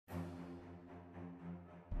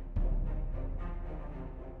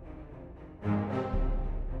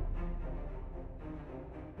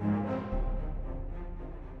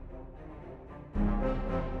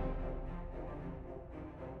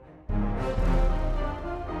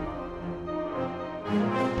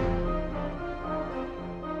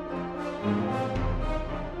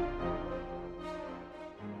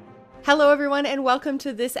Hello everyone and welcome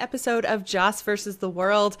to this episode of Joce versus the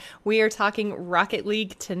World. We are talking Rocket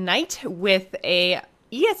League tonight with a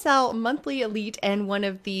ESL Monthly Elite and one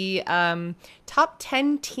of the top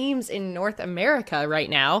 10 teams in North America right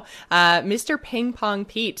now, Mr.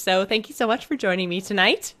 PingPongPete. So thank you so much for joining me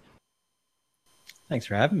tonight. Thanks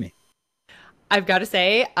for having me. I've got to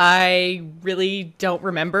say, I really don't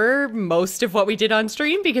remember most of what we did on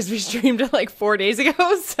stream because we streamed it like 4 days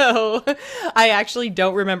ago. So I actually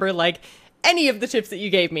don't remember like any of the tips that you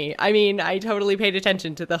gave me. I mean, I totally paid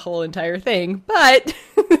attention to the whole entire thing, but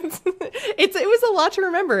it was a lot to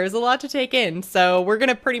remember. It was a lot to take in. So we're going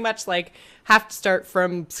to pretty much like have to start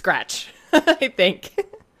from scratch, I think.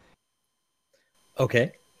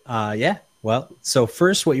 Okay. Yeah. Well, so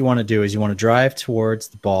first what you want to do is you want to drive towards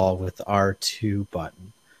the ball with the R2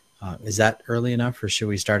 button. Is that early enough or should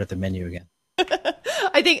we start at the menu again?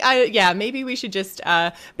 I think, yeah, maybe we should just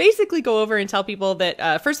basically go over and tell people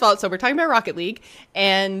that, first of all, so we're talking about Rocket League,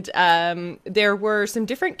 and there were some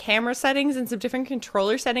different camera settings and some different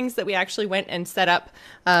controller settings that we actually went and set up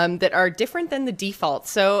that are different than the default.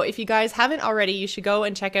 So if you guys haven't already, you should go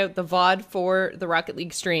and check out the VOD for the Rocket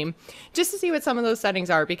League stream just to see what some of those settings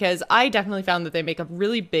are, because I definitely found that they make a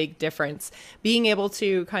really big difference. Being able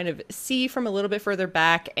to kind of see from a little bit further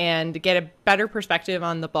back and get a better perspective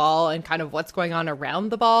on the ball and kind of what's going on around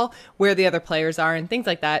the ball, where the other players are and things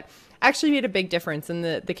like that actually made a big difference. And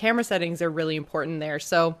the camera settings are really important there.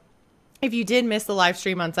 So if you did miss the live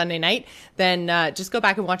stream on Sunday night, then just go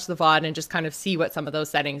back and watch the VOD and just kind of see what some of those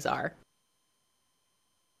settings are.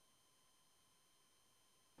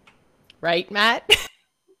 Right, Matt?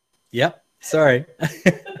 Yep. Sorry.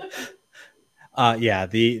 Yeah,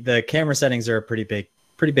 the camera settings are a pretty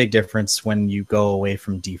big difference when you go away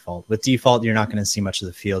from default. With default, you're not going to see much of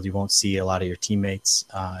the field. You won't see a lot of your teammates,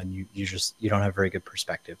 and you don't have very good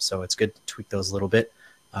perspective. So it's good to tweak those a little bit,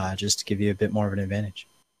 just to give you a bit more of an advantage.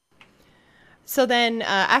 So then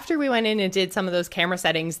after we went in and did some of those camera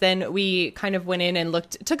settings, then we kind of went in and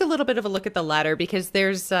took a little bit of a look at the ladder, because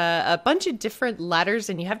there's a bunch of different ladders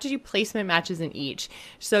and you have to do placement matches in each.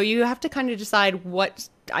 So you have to kind of decide what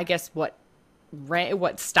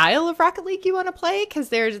style of Rocket League you want to play, because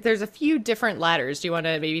there's a few different ladders. Do you want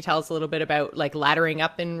to maybe tell us a little bit about like laddering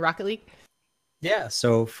up in Rocket League? Yeah,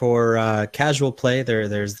 so for casual play,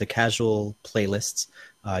 there's the casual playlists.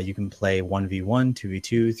 You can play 1v1,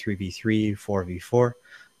 2v2, 3v3, 4v4.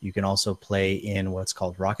 You can also play in what's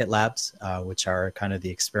called Rocket Labs, which are kind of the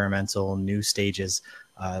experimental new stages.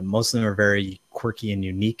 Most of them are very quirky and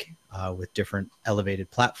unique, with different elevated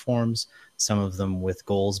platforms. Some of them with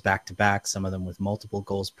goals back to back, some of them with multiple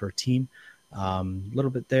goals per team. Little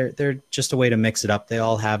bit, they're just a way to mix it up. They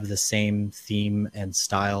all have the same theme and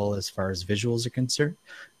style as far as visuals are concerned.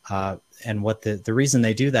 And what the reason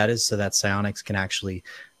they do that is so that Psyonix can actually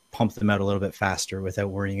pump them out a little bit faster without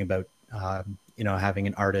worrying about having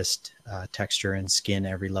an artist texture and skin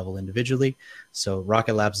every level individually. So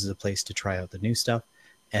Rocket Labs is a place to try out the new stuff.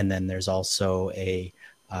 And then there's also a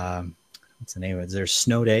what's the name of it? There's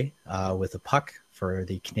Snow Day with a puck for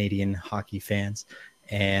the Canadian hockey fans.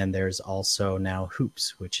 And there's also now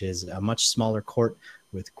Hoops, which is a much smaller court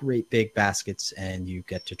with great big baskets, and you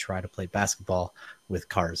get to try to play basketball with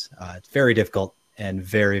cars. It's very difficult and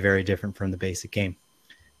very, very different from the basic game.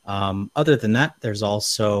 Other than that, there's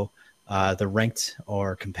also the ranked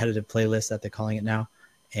or competitive playlist that they're calling it now.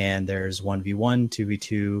 And there's 1v1,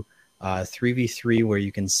 2v2, 3v3, where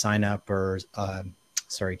you can sign up or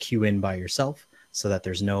queue in by yourself so that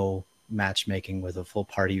there's no matchmaking with a full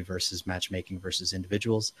party versus matchmaking versus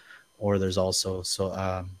individuals. Or there's also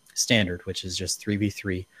standard, which is just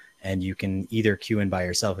 3v3, and you can either queue in by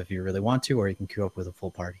yourself if you really want to, or you can queue up with a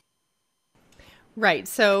full party. Right.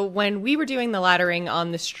 So when we were doing the laddering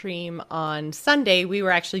on the stream on Sunday, we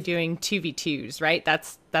were actually doing 2v2s, right?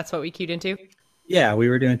 That's what we queued into? Yeah, we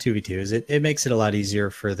were doing 2v2s. It makes it a lot easier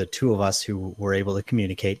for the two of us who were able to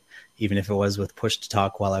communicate, even if it was with push to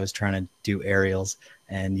talk while I was trying to do aerials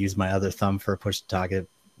and use my other thumb for push to talk. It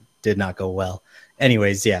did not go well.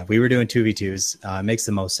 Anyways, yeah, we were doing 2v2s. Makes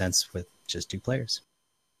the most sense with just two players.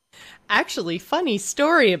 Actually, funny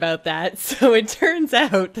story about that. So it turns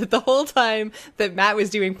out that the whole time that Matt was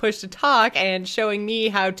doing push to talk and showing me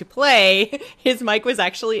how to play, his mic was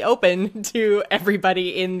actually open to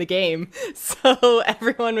everybody in the game. So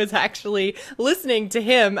everyone was actually listening to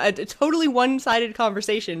him, a totally one-sided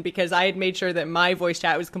conversation, because I had made sure that my voice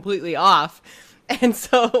chat was completely off. And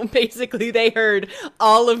so basically they heard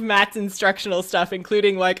all of Matt's instructional stuff,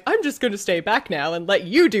 including like, I'm just going to stay back now and let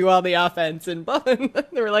you do all the offense. And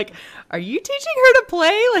they were like, are you teaching her to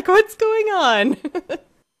play? Like, what's going on?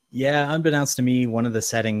 Yeah, unbeknownst to me, one of the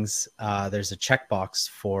settings, there's a checkbox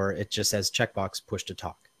for it, just says checkbox push to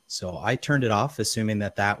talk. So I turned it off, assuming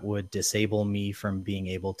that that would disable me from being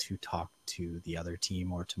able to talk to the other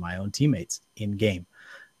team or to my own teammates in game,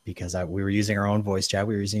 because we were using our own voice chat.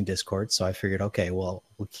 We were using Discord. So I figured, okay, well,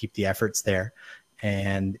 we'll keep the efforts there.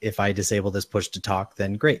 And if I disable this push to talk,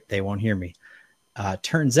 then great, they won't hear me.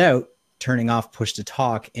 Turns out turning off push to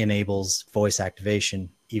talk enables voice activation,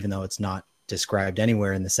 even though it's not described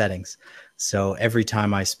anywhere in the settings. So every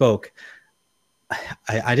time I spoke,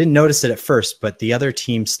 I didn't notice it at first, but the other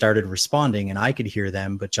team started responding and I could hear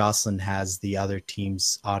them, but Jocelyn has the other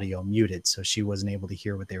team's audio muted, so she wasn't able to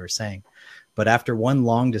hear what they were saying. But after one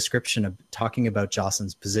long description of talking about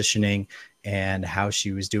Jocelyn's positioning and how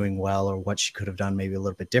she was doing well or what she could have done maybe a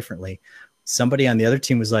little bit differently, somebody on the other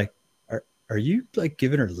team was like, are you like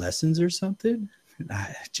giving her lessons or something?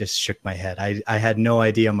 I just shook my head. I had no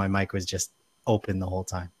idea my mic was just open the whole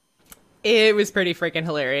time. It was pretty freaking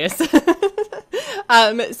hilarious.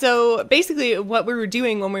 So basically what we were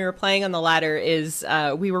doing when we were playing on the ladder is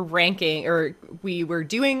we were ranking, or we were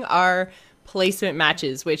doing our placement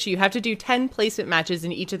matches, which you have to do 10 placement matches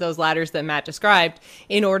in each of those ladders that Matt described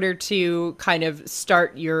in order to kind of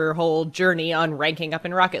start your whole journey on ranking up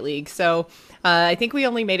in Rocket League. So I think we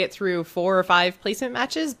only made it through 4 or 5 placement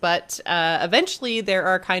matches, but eventually there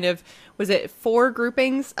are kind of, was it 4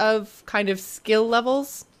 groupings of kind of skill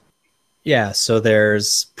levels? Yeah, so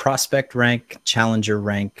there's prospect rank, challenger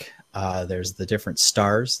rank, there's the different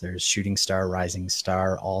stars. There's shooting star, rising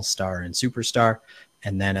star, all star, and superstar.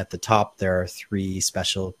 And then at the top, there are 3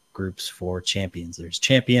 special groups for champions. There's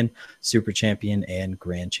champion, super champion, and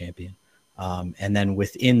grand champion. And then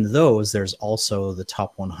within those, there's also the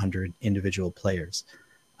top 100 individual players.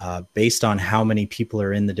 Based on how many people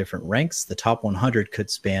are in the different ranks, the top 100 could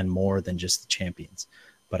span more than just the champions.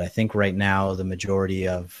 But I think right now, the majority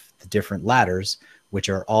of the different ladders, which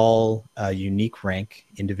are all a unique rank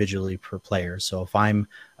individually per player. So if I'm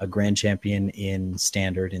a grand champion in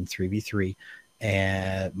standard in 3v3,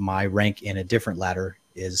 and my rank in a different ladder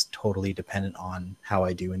is totally dependent on how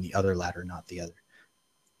I do in the other ladder, not the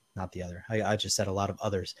other. I just said a lot of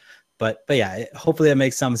others, but yeah, hopefully that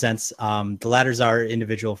makes some sense. The ladders are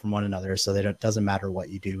individual from one another, so it doesn't matter what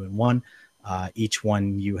you do in one. Each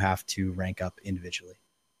one you have to rank up individually.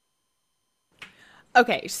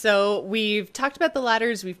 Okay, so we've talked about the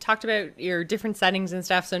ladders, we've talked about your different settings and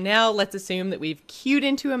stuff, so now let's assume that we've queued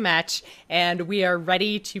into a match and we are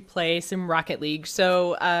ready to play some Rocket League.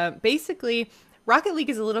 So basically, Rocket League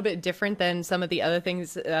is a little bit different than some of the other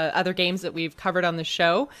things, other games that we've covered on the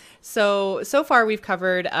show. So far we've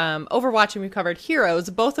covered Overwatch and we've covered Heroes,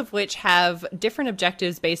 both of which have different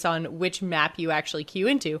objectives based on which map you actually queue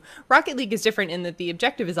into. Rocket League is different in that the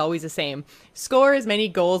objective is always the same. Score as many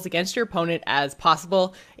goals against your opponent as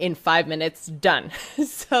possible in 5 minutes, done.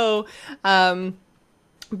 So,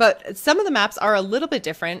 but some of the maps are a little bit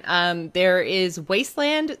different. There is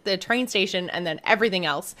Wasteland, the train station, and then everything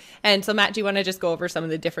else. And so, Matt, do you want to just go over some of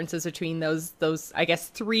the differences between those I guess,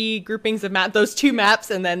 3 groupings of those 2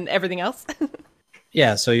 maps, and then everything else?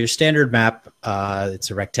 Yeah, so your standard map,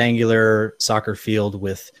 it's a rectangular soccer field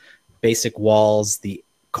with basic walls. The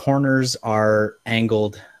corners are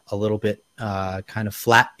angled a little bit kind of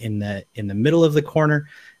flat in the middle of the corner,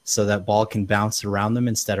 so that ball can bounce around them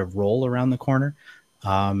instead of roll around the corner.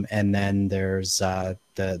 And then there's the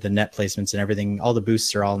net placements and everything. All the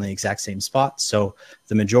boosts are all in the exact same spot. So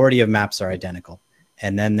the majority of maps are identical.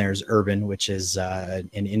 And then there's Urban, which is an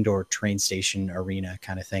indoor train station arena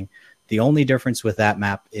kind of thing. The only difference with that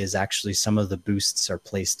map is actually some of the boosts are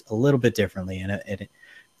placed a little bit differently. And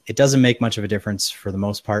it doesn't make much of a difference for the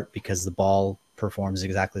most part because the ball performs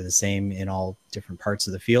exactly the same in all different parts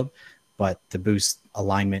of the field. But the boost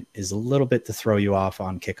alignment is a little bit to throw you off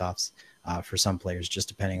on kickoffs. For some players, just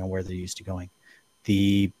depending on where they're used to going.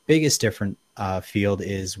 The biggest different field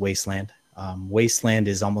is Wasteland. Wasteland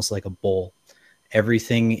is almost like a bowl.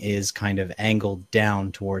 Everything is kind of angled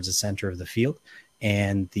down towards the center of the field,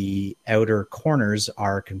 and the outer corners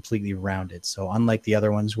are completely rounded. So unlike the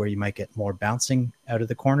other ones where you might get more bouncing out of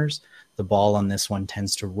the corners, the ball on this one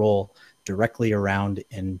tends to roll directly around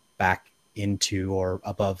and back into or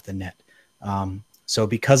above the net. So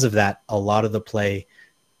because of that, a lot of the play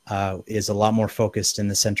is a lot more focused in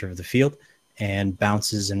the center of the field, and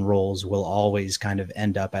bounces and rolls will always kind of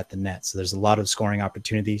end up at the net. So there's a lot of scoring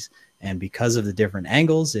opportunities, and because of the different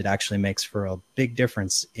angles, it actually makes for a big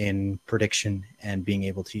difference in prediction and being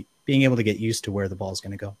able to being able to get used to where the ball is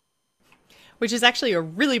going to go. Which is actually a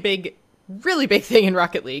really big thing in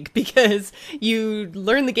Rocket League, because you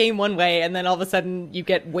learn the game one way and then all of a sudden you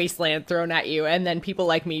get Wasteland thrown at you, and then people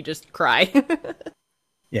like me just cry.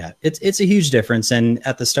 Yeah, it's a huge difference. And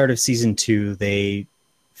at the start of season 2, they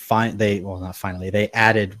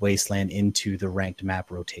added Wasteland into the ranked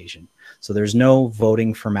map rotation. So there's no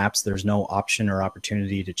voting for maps. There's no option or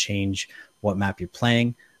opportunity to change what map you're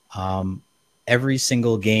playing. Every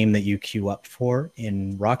single game that you queue up for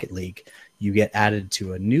in Rocket League, you get added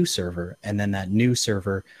to a new server, and then that new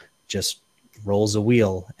server just rolls a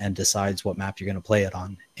wheel and decides what map you're going to play it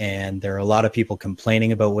on. And there are a lot of people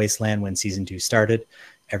complaining about Wasteland when season 2 started.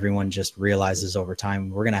 Everyone just realizes over time,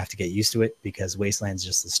 we're going to have to get used to it, because Wasteland's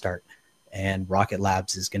just the start. And Rocket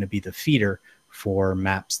Labs is going to be the feeder for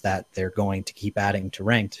maps that they're going to keep adding to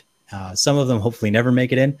ranked. Some of them hopefully never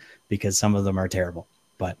make it in, because some of them are terrible,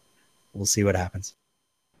 but we'll see what happens.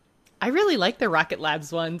 I really like the Rocket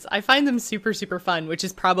Labs ones. I find them super, super fun, which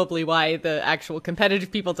is probably why the actual competitive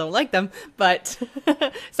people don't like them. But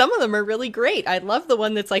some of them are really great. I love the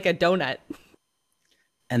one that's like a donut.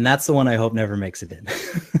 And that's the one I hope never makes it in.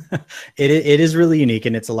 It is really unique,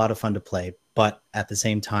 and it's a lot of fun to play. But at the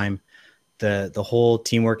same time, the whole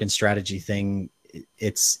teamwork and strategy thing,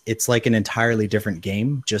 it's like an entirely different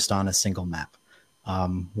game just on a single map,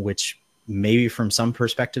 which maybe from some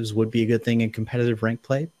perspectives would be a good thing in competitive rank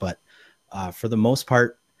play. But for the most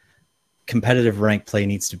part, competitive rank play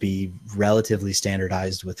needs to be relatively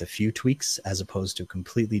standardized with a few tweaks, as opposed to a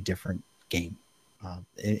completely different game,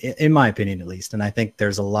 in my opinion, at least. And I think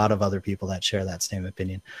there's a lot of other people that share that same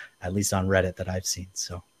opinion, at least on Reddit that I've seen.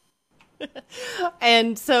 So.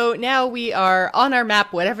 And so now we are on our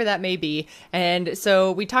map, whatever that may be. And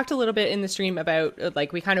so we talked a little bit in the stream about,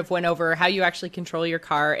 like, we kind of went over how you actually control your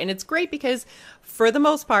car. And it's great because for the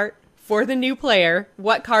most part, for the new player,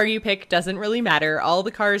 what car you pick doesn't really matter. All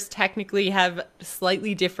the cars technically have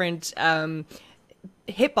slightly different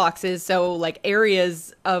hitboxes. So like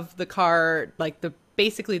areas of the car, like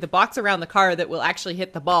basically the box around the car that will actually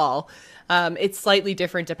hit the ball. It's slightly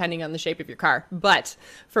different depending on the shape of your car. But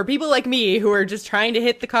for people like me who are just trying to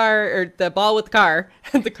hit the car, or the ball with the car,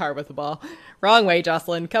 the car with the ball, wrong way,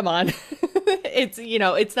 Jocelyn, come on.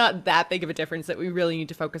 It's not that big of a difference that we really need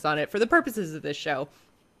to focus on it for the purposes of this show.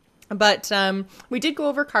 But we did go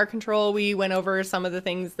over car control. We went over some of the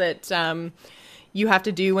things that you have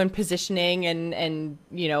to do when positioning and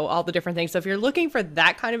all the different things. So if you're looking for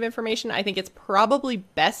that kind of information, I think it's probably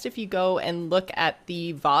best if you go and look at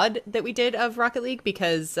the VOD that we did of Rocket League,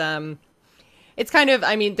 because it's kind of,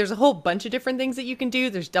 there's a whole bunch of different things that you can do.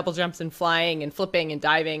 There's double jumps and flying and flipping and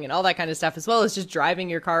diving and all that kind of stuff, as well as just driving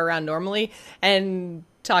your car around normally. And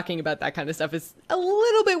talking about that kind of stuff is a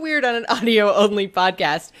little bit weird on an audio only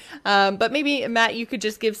podcast. But maybe, Matt, you could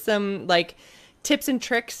just give some tips and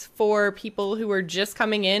tricks for people who are just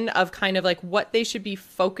coming in, of kind of like what they should be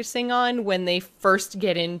focusing on when they first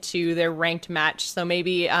get into their ranked match. So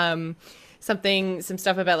maybe some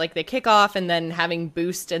stuff about like the kickoff, and then having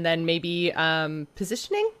boost, and then maybe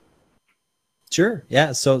positioning. Sure.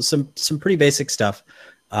 Yeah. So some pretty basic stuff.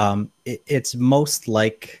 It's most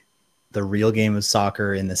like the real game of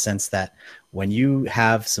soccer, in the sense that when you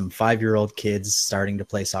have some 5-year-old kids starting to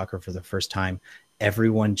play soccer for the first time,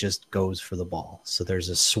 everyone just goes for the ball. So there's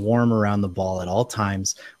a swarm around the ball at all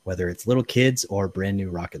times, whether it's little kids or brand new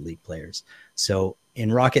Rocket League players. So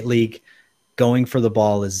in Rocket League, going for the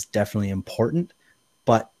ball is definitely important,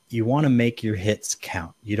 but you want to make your hits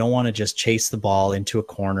count. You don't want to just chase the ball into a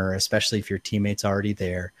corner, especially if your teammate's already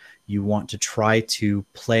there. You want to try to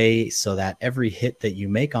play so that every hit that you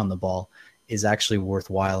make on the ball is actually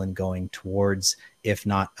worthwhile and going towards, if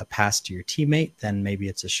not a pass to your teammate, then maybe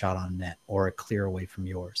it's a shot on net or a clear away from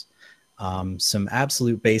yours. Some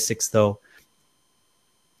absolute basics, though.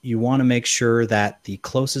 You want to make sure that the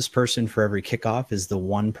closest person for every kickoff is the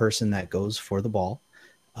one person that goes for the ball.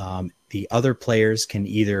 The other players can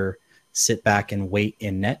either sit back and wait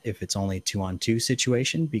in net if it's only 2-on-2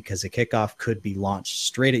 situation, because a kickoff could be launched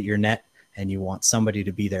straight at your net and you want somebody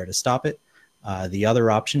to be there to stop it. The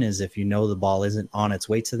other option is, if you know the ball isn't on its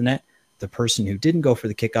way to the net, the person who didn't go for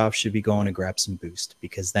the kickoff should be going to grab some boost,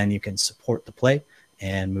 because then you can support the play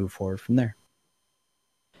and move forward from there.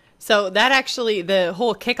 So that actually, the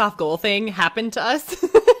whole kickoff goal thing happened to us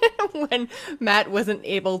when Matt wasn't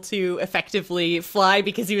able to effectively fly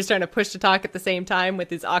because he was trying to push to talk at the same time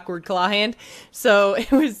with his awkward claw hand. So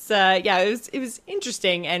it was, it was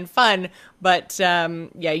interesting and fun, but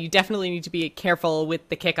you definitely need to be careful with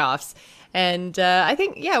the kickoffs. And I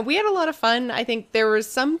think, we had a lot of fun. I think there were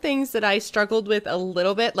some things that I struggled with a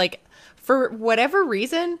little bit. Like, for whatever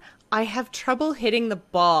reason, I have trouble hitting the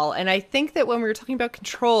ball. And I think that when we were talking about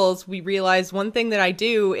controls, we realized one thing that I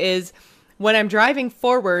do is when I'm driving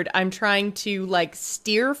forward, I'm trying to like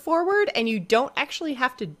steer forward, and you don't actually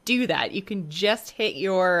have to do that. You can just hit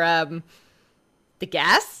your the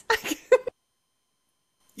gas.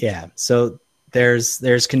 Yeah. So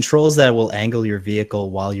there's controls that will angle your vehicle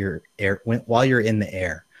while you're in the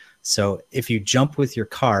air. So if you jump with your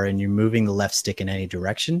car and you're moving the left stick in any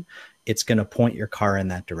direction, it's going to point your car in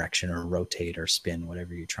that direction or rotate or spin,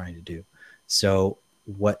 whatever you're trying to do. So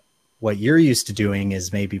what you're used to doing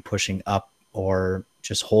is maybe pushing up or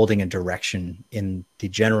just holding a direction in the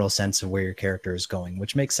general sense of where your character is going,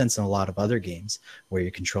 which makes sense in a lot of other games where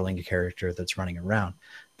you're controlling a character that's running around.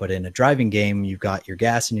 But in a driving game, you've got your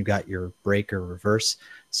gas and you've got your brake or reverse.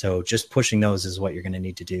 So just pushing those is what you're going to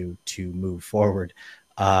need to do to move forward.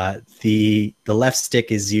 The left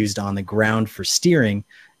stick is used on the ground for steering,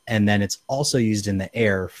 and then it's also used in the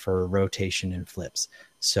air for rotation and flips.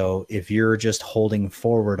 So if you're just holding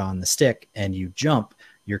forward on the stick and you jump,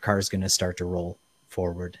 your car is going to start to roll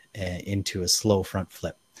forward into a slow front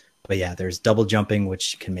flip. But yeah, there's double jumping,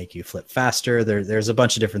 which can make you flip faster. There's a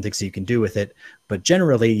bunch of different things you can do with it. But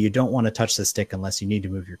generally, you don't want to touch the stick unless you need to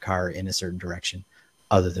move your car in a certain direction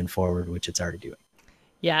other than forward, which it's already doing.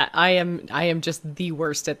 Yeah, I am just the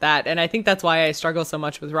worst at that. And I think that's why I struggle so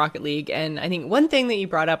much with Rocket League. And I think one thing that you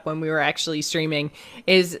brought up when we were actually streaming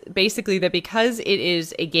is basically that because it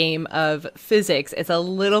is a game of physics, it's a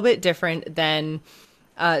little bit different than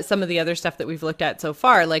some of the other stuff that we've looked at so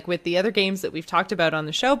far. Like with the other games that we've talked about on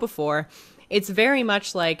the show before, it's very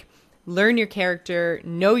much like learn your character,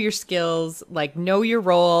 know your skills, like know your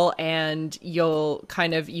role, and you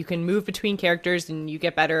can move between characters and you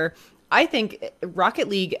get better. I think Rocket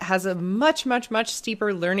League has a much, much, much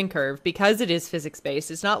steeper learning curve because it is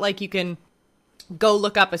physics-based. It's not like you can go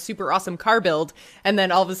look up a super awesome car build and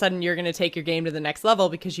then all of a sudden you're going to take your game to the next level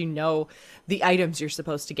because you know the items you're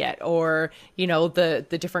supposed to get, or you know the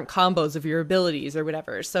different combos of your abilities or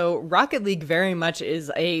whatever. So Rocket League very much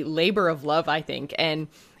is a labor of love, I think, and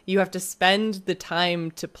you have to spend the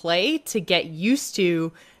time to play to get used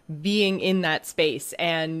to being in that space,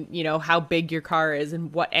 and you know how big your car is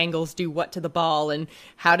and what angles do what to the ball and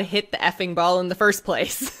how to hit the effing ball in the first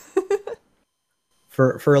place.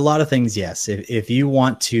 For a lot of things, yes. If you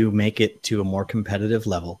want to make it to a more competitive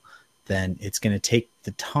level, then it's going to take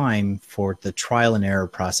the time for the trial and error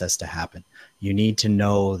process to happen. You need to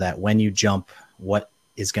know that when you jump, what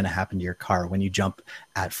is going to happen to your car. When you jump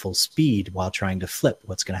at full speed while trying to flip,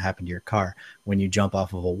 what's going to happen to your car. When you jump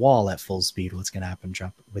off of a wall at full speed, what's going to happen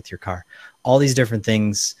jump with your car. All these different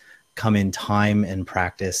things come in time and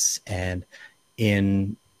practice, and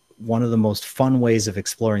in one of the most fun ways of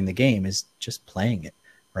exploring the game is just playing it,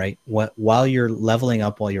 right? While you're leveling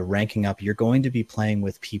up, while you're ranking up, you're going to be playing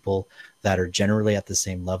with people that are generally at the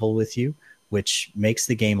same level with you, which makes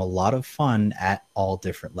the game a lot of fun at all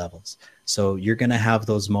different levels. So you're going to have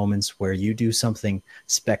those moments where you do something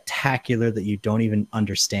spectacular that you don't even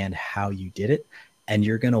understand how you did it. And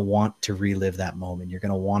you're going to want to relive that moment. You're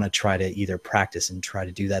going to want to try to either practice and try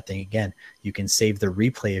to do that thing again. You can save the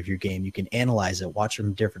replay of your game. You can analyze it, watch it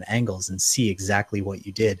from different angles and see exactly what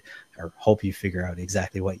you did, or hope you figure out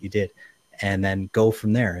exactly what you did, and then go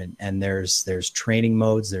from there. And there's training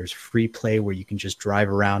modes. There's free play where you can just drive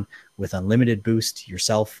around with unlimited boost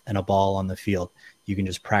yourself and a ball on the field. You can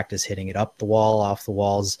just practice hitting it up the wall, off the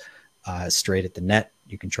walls, straight at the net.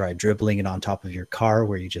 You can try dribbling it on top of your car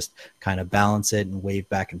where you just kind of balance it and wave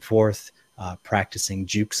back and forth, practicing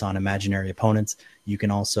jukes on imaginary opponents. You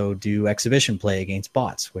can also do exhibition play against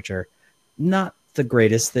bots, which are not the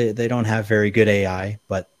greatest. They don't have very good AI,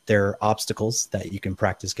 but they're obstacles that you can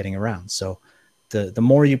practice getting around. So the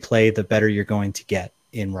more you play, the better you're going to get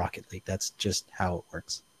in Rocket League. That's just how it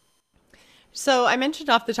works. So I mentioned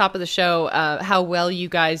off the top of the show how well you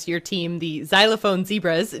guys, your team, the Xylophone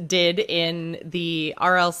Zebras, did in the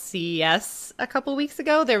RLCS a couple weeks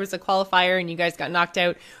ago. There was a qualifier and you guys got knocked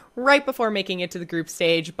out right before making it to the group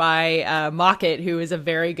stage by Mocket, who is a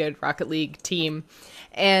very good Rocket League team.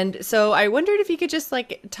 And so I wondered if you could just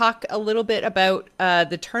like talk a little bit about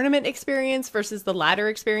the tournament experience versus the ladder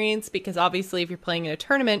experience, because obviously if you're playing in a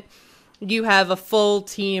tournament, you have a full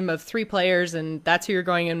team of 3 players and that's who you're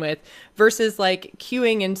going in with, versus like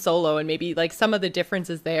queuing in solo, and maybe like some of the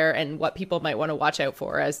differences there and what people might want to watch out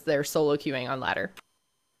for as they're solo queuing on ladder.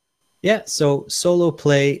 Yeah, so solo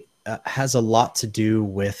play has a lot to do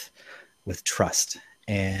with trust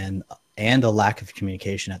and a lack of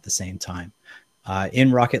communication at the same time.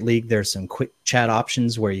 In Rocket League, there's some quick chat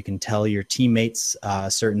options where you can tell your teammates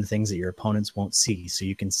certain things that your opponents won't see. So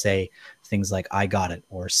you can say things like, I got it,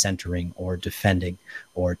 or centering, or defending,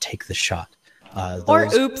 or take the shot. Or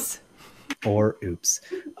oops. Or oops.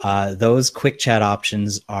 Those quick chat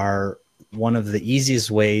options are one of the easiest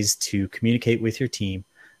ways to communicate with your team,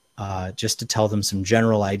 just to tell them some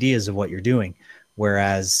general ideas of what you're doing.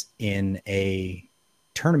 Whereas in a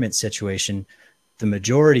tournament situation, the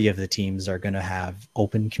majority of the teams are going to have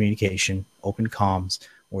open communication, open comms,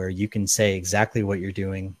 where you can say exactly what you're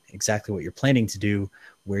doing, exactly what you're planning to do,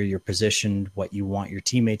 where you're positioned, what you want your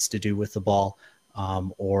teammates to do with the ball,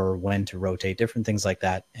 or when to rotate, different things like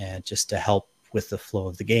that, and just to help with the flow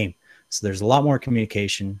of the game. So there's a lot more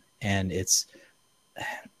communication, and it's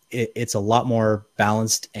a lot more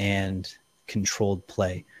balanced and controlled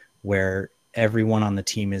play, where everyone on the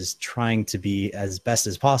team is trying to be as best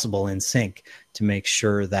as possible in sync to make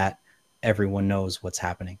sure that everyone knows what's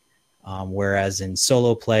happening. Whereas in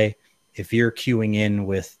solo play, if you're queuing in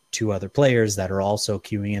with two other players that are also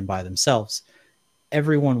queuing in by themselves,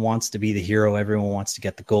 everyone wants to be the hero. Everyone wants to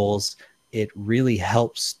get the goals. It really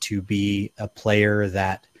helps to be a player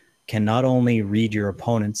that can not only read your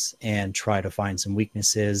opponents and try to find some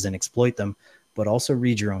weaknesses and exploit them, but also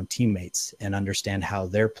read your own teammates and understand how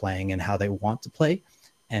they're playing and how they want to play,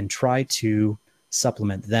 and try to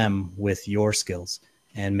supplement them with your skills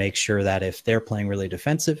and make sure that if they're playing really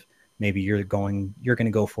defensive, maybe you're going to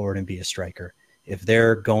go forward and be a striker. If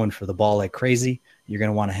they're going for the ball like crazy, you're going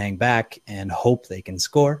to want to hang back and hope they can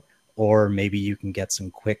score, or maybe you can get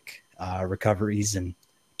some quick recoveries and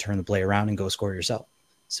turn the play around and go score yourself.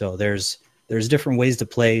 So there's different ways to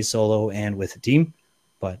play solo and with a team,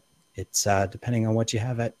 but it's depending on what you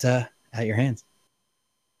have at your hands.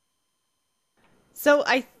 So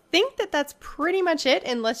I think that that's pretty much it,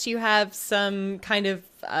 unless you have some kind of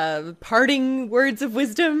parting words of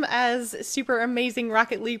wisdom as super amazing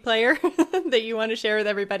Rocket League player that you want to share with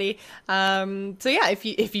everybody. So yeah, if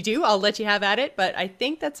you do, I'll let you have at it. But I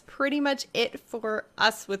think that's pretty much it for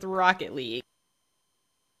us with Rocket League.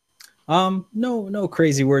 No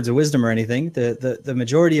crazy words of wisdom or anything. The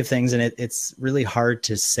majority of things, and it's really hard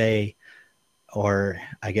to say, or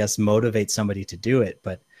I guess motivate somebody to do it.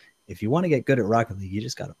 But if you want to get good at Rocket League, you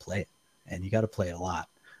just got to play it, and you got to play it a lot.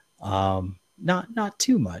 Not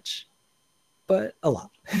too much, but a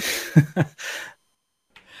lot.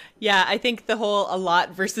 Yeah, I think the whole a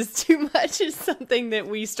lot versus too much is something that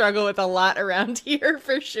we struggle with a lot around here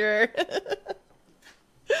for sure.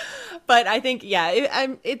 But I think, yeah,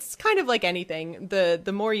 it's kind of like anything.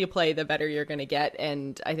 The more you play, the better you're going to get.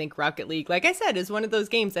 And I think Rocket League, like I said, is one of those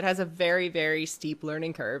games that has a very, very steep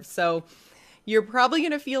learning curve. So you're probably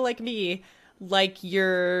going to feel like me, like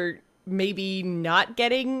you're maybe not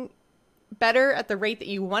getting better at the rate that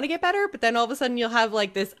you want to get better, but then all of a sudden you'll have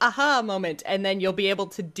like this aha moment, and then you'll be able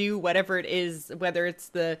to do whatever it is, whether it's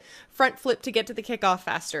the front flip to get to the kickoff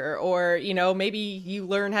faster, or, you know, maybe you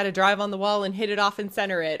learn how to drive on the wall and hit it off and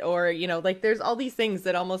center it, or, you know, like there's all these things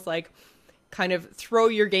that almost like kind of throw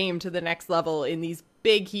your game to the next level in these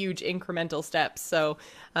big, huge incremental steps. So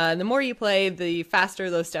the more you play, the faster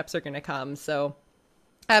those steps are going to come. So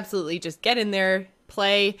absolutely, just get in there,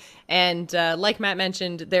 play. And like Matt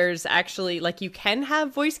mentioned, there's actually, like, you can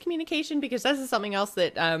have voice communication, because this is something else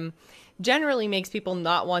that generally makes people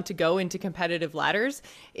not want to go into competitive ladders,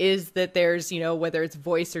 is that there's, you know, whether it's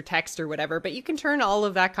voice or text or whatever, but you can turn all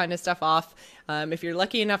of that kind of stuff off. If you're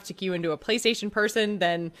lucky enough to queue into a PlayStation person,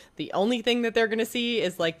 then the only thing that they're going to see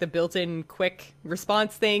is like the built-in quick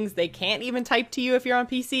response things. They can't even type to you if you're on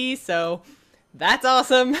PC, so that's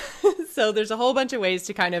awesome. So there's a whole bunch of ways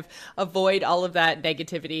to kind of avoid all of that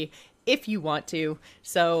negativity if you want to.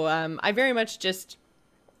 So I very much just,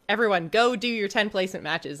 everyone go do your 10 placement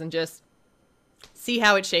matches and just see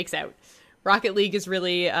how it shakes out. Rocket League is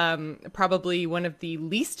really probably one of the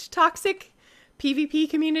least toxic PvP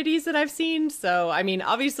communities that I've seen. So, I mean,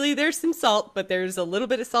 obviously there's some salt, but there's a little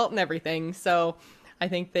bit of salt in everything. So I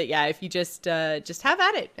think that, yeah, if you just have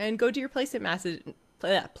at it and go do your placement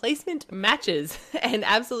matches and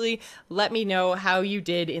absolutely let me know how you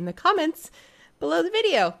did in the comments below the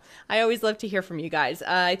video. I always love to hear from you guys.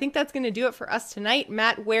 I think that's going to do it for us tonight.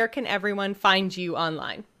 Matt, where can everyone find you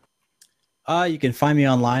online? You can find me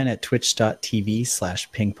online at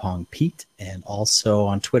twitch.tv/PingPongPete, and also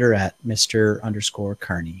on Twitter at Mr._Kearney,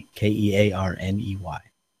 Kearney.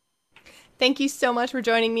 Thank you so much for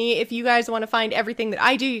joining me. If you guys want to find everything that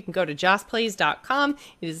I do, you can go to joceplays.com.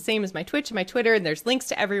 It is the same as my Twitch and my Twitter, and there's links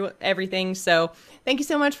to everything. So thank you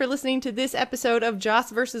so much for listening to this episode of Joce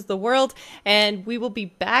versus the World, and we will be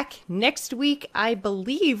back next week, I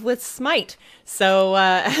believe, with Smite. So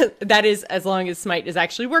that is as long as Smite is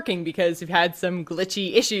actually working, because we've had some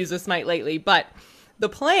glitchy issues with Smite lately. But the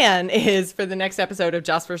plan is for the next episode of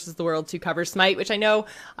Joce versus the World to cover Smite, which I know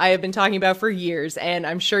I have been talking about for years, and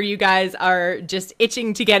I'm sure you guys are just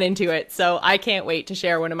itching to get into it. So I can't wait to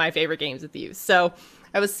share one of my favorite games with you. So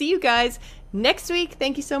I will see you guys next week.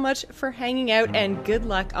 Thank you so much for hanging out, and good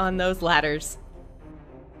luck on those ladders.